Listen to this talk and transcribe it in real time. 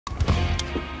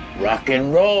Rock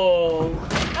and roll.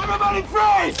 Everybody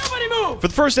freeze! Nobody move! For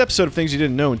the first episode of Things You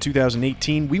Didn't Know in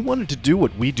 2018, we wanted to do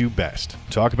what we do best.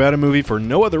 Talk about a movie for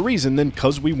no other reason than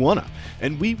 'cause we wanna.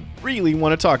 And we really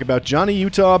want to talk about Johnny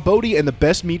Utah, Bodie, and the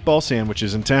best meatball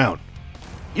sandwiches in town.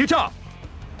 Utah,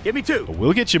 give me 2. But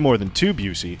we'll get you more than 2,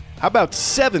 Busey. How about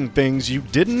 7 things you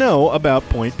didn't know about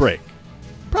Point Break?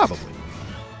 Probably.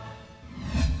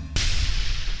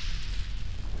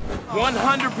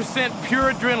 100%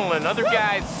 pure adrenaline. Other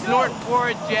guys snort for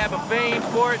it, jab a vein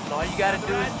for it, and all you gotta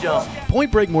do is jump.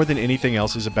 Point Break, more than anything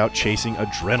else, is about chasing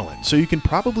adrenaline, so you can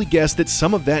probably guess that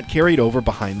some of that carried over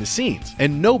behind the scenes,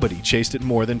 and nobody chased it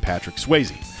more than Patrick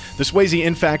Swayze. The Swayze,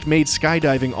 in fact, made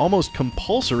skydiving almost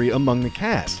compulsory among the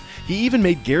cast. He even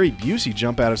made Gary Busey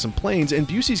jump out of some planes, and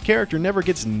Busey's character never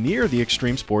gets near the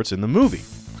extreme sports in the movie.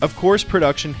 Of course,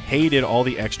 production hated all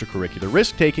the extracurricular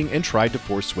risk-taking and tried to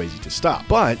force Swayze to stop.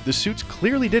 But the suits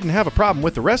clearly didn't have a problem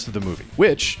with the rest of the movie,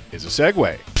 which is a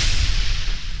segue.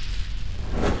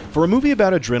 For a movie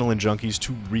about adrenaline junkies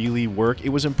to really work, it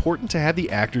was important to have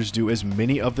the actors do as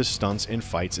many of the stunts and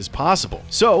fights as possible.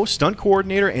 So, stunt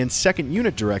coordinator and second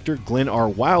unit director Glenn R.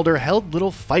 Wilder held little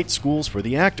fight schools for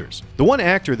the actors. The one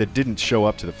actor that didn't show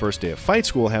up to the first day of fight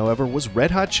school, however, was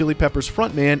Red Hot Chili Peppers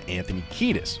frontman Anthony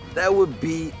Kiedis. That would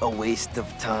be a waste of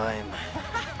time.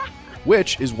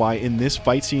 Which is why in this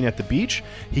fight scene at the beach,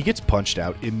 he gets punched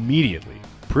out immediately.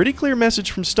 Pretty clear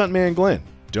message from stuntman Glenn.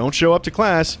 Don't show up to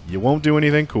class, you won't do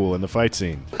anything cool in the fight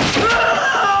scene.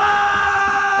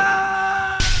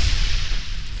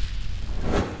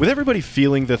 With everybody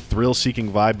feeling the thrill-seeking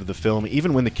vibe of the film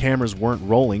even when the cameras weren't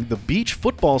rolling, the beach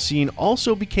football scene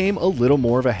also became a little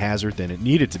more of a hazard than it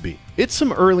needed to be. It's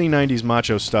some early 90s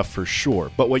macho stuff for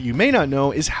sure, but what you may not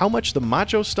know is how much the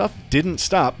macho stuff didn't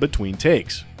stop between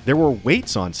takes. There were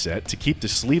weights on set to keep the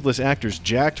sleeveless actors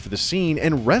jacked for the scene,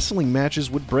 and wrestling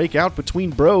matches would break out between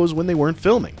bros when they weren't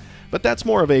filming. But that's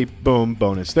more of a boom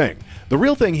bonus thing. The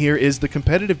real thing here is the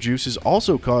competitive juices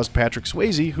also caused Patrick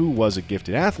Swayze, who was a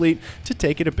gifted athlete, to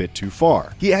take it a bit too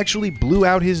far. He actually blew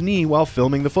out his knee while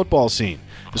filming the football scene.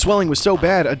 The swelling was so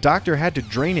bad, a doctor had to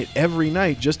drain it every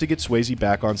night just to get Swayze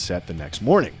back on set the next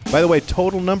morning. By the way,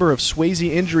 total number of Swayze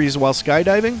injuries while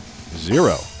skydiving?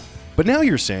 0. But now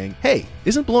you're saying, hey,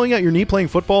 isn't blowing out your knee playing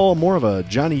football more of a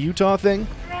Johnny Utah thing?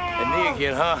 A knee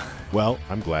again, huh? Well,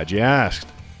 I'm glad you asked.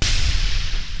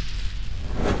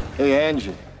 Hey,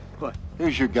 Angie. What?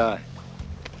 Here's your guy.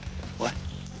 What?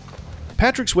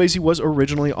 Patrick Swayze was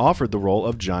originally offered the role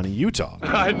of Johnny Utah.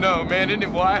 I know, man. Isn't it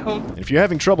wild? And if you're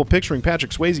having trouble picturing Patrick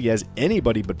Swayze as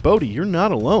anybody but Bodie, you're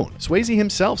not alone. Swayze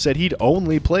himself said he'd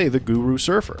only play the guru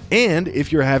surfer. And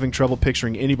if you're having trouble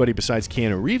picturing anybody besides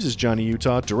Keanu Reeves as Johnny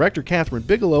Utah, director Kathryn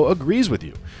Bigelow agrees with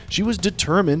you. She was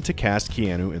determined to cast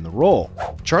Keanu in the role.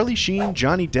 Charlie Sheen,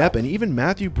 Johnny Depp, and even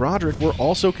Matthew Broderick were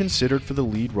also considered for the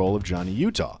lead role of Johnny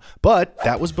Utah. But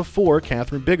that was before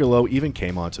Kathryn Bigelow even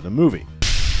came onto the movie.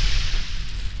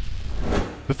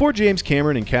 Before James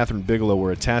Cameron and Kathryn Bigelow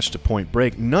were attached to Point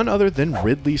Break, none other than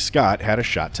Ridley Scott had a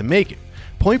shot to make it.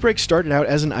 Point Break started out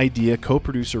as an idea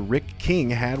co-producer Rick King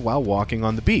had while walking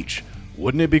on the beach.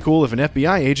 Wouldn't it be cool if an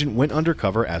FBI agent went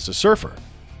undercover as a surfer?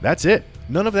 That's it.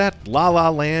 None of that La La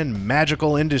Land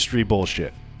magical industry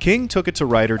bullshit. King took it to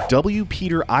writer W.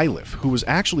 Peter Iliff, who was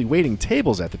actually waiting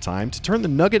tables at the time, to turn the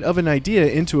nugget of an idea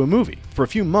into a movie. For a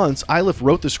few months, Iliff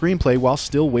wrote the screenplay while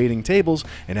still waiting tables,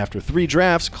 and after 3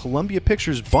 drafts, Columbia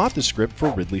Pictures bought the script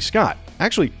for Ridley Scott.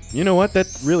 Actually, you know what?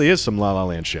 That really is some La La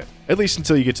Land shit. At least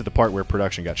until you get to the part where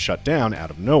production got shut down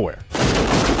out of nowhere.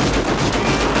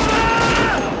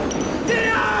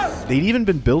 They'd even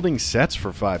been building sets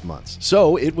for 5 months,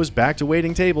 so it was back to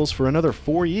waiting tables for another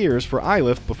 4 years for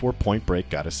Iliff before Point Break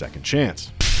got a second chance.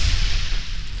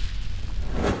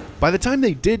 By the time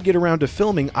they did get around to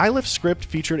filming, Iliff's script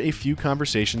featured a few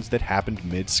conversations that happened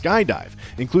mid-skydive,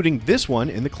 including this one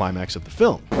in the climax of the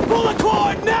film. Pull the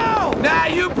cord now! Now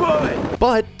you pull it!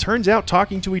 But turns out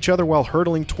talking to each other while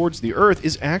hurtling towards the earth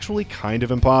is actually kind of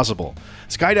impossible.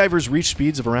 Skydivers reach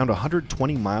speeds of around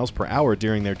 120 miles per hour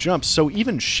during their jumps, so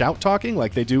even shout-talking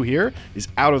like they do here is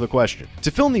out of the question. To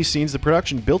film these scenes, the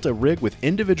production built a rig with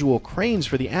individual cranes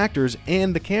for the actors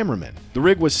and the cameramen. The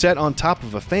rig was set on top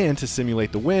of a fan to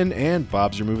simulate the wind, and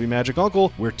Bob's Your Movie Magic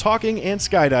Uncle, we're talking and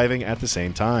skydiving at the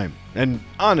same time. And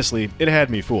honestly, it had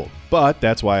me fooled. But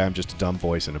that's why I'm just a dumb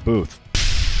voice in a booth.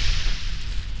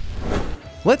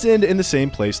 Let's end in the same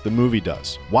place the movie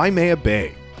does, Waimea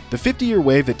Bay. The 50-year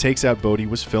wave that takes out Bodie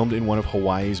was filmed in one of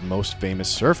Hawaii's most famous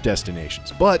surf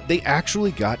destinations, but they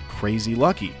actually got crazy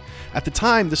lucky. At the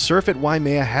time, the surf at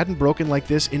Waimea hadn't broken like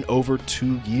this in over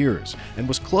 2 years, and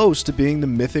was close to being the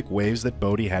mythic waves that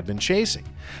Bodie had been chasing.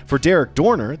 For Derek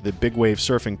Dorner, the big wave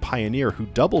surfing pioneer who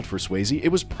doubled for Swayze, it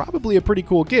was probably a pretty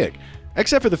cool gig,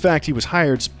 except for the fact he was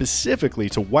hired specifically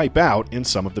to wipe out in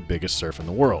some of the biggest surf in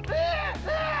the world.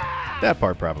 That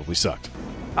part probably sucked.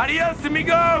 Adios,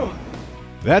 amigo!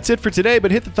 That's it for today, but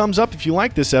hit the thumbs up if you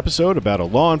like this episode about a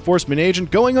law enforcement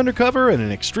agent going undercover in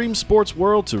an extreme sports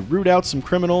world to root out some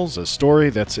criminals, a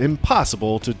story that's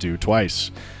impossible to do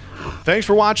twice. Thanks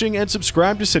for watching, and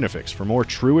subscribe to CineFix for more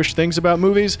true-ish things about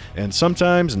movies and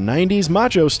sometimes 90s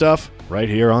macho stuff right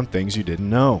here on Things You Didn't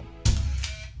Know.